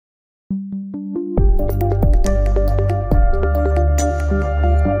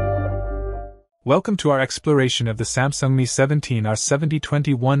Welcome to our exploration of the Samsung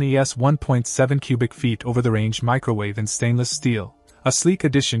ME17R7021ES 1.7 cubic feet over-the-range microwave in stainless steel, a sleek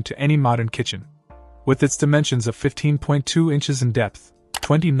addition to any modern kitchen. With its dimensions of 15.2 inches in depth,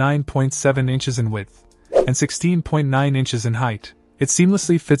 29.7 inches in width, and 16.9 inches in height, it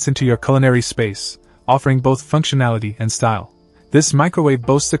seamlessly fits into your culinary space, offering both functionality and style. This microwave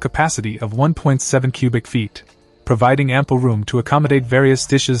boasts a capacity of 1.7 cubic feet, providing ample room to accommodate various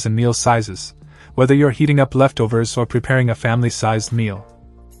dishes and meal sizes, whether you're heating up leftovers or preparing a family-sized meal.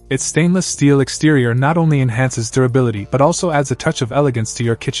 Its stainless steel exterior not only enhances durability but also adds a touch of elegance to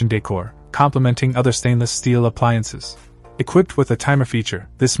your kitchen decor, complementing other stainless steel appliances. Equipped with a timer feature,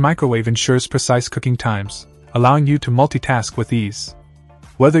 this microwave ensures precise cooking times, allowing you to multitask with ease.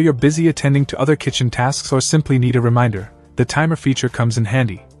 Whether you're busy attending to other kitchen tasks or simply need a reminder, the timer feature comes in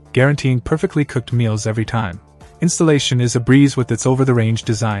handy, guaranteeing perfectly cooked meals every time. Installation is a breeze with its over-the-range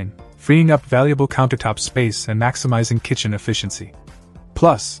design, freeing up valuable countertop space and maximizing kitchen efficiency.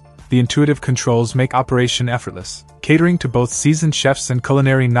 Plus, the intuitive controls make operation effortless, catering to both seasoned chefs and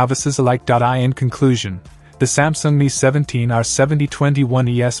culinary novices alike. In conclusion, the Samsung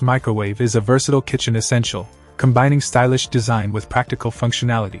ME17R7021ES microwave is a versatile kitchen essential, combining stylish design with practical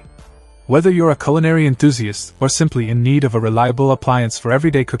functionality. Whether you're a culinary enthusiast or simply in need of a reliable appliance for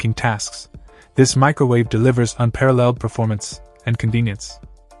everyday cooking tasks, this microwave delivers unparalleled performance and convenience.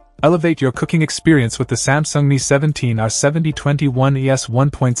 Elevate your cooking experience with the Samsung ME17R7021ES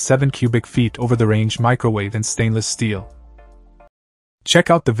 1.7 cubic feet over-the-range microwave in stainless steel.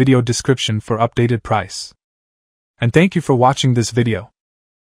 Check out the video description for updated price. And thank you for watching this video.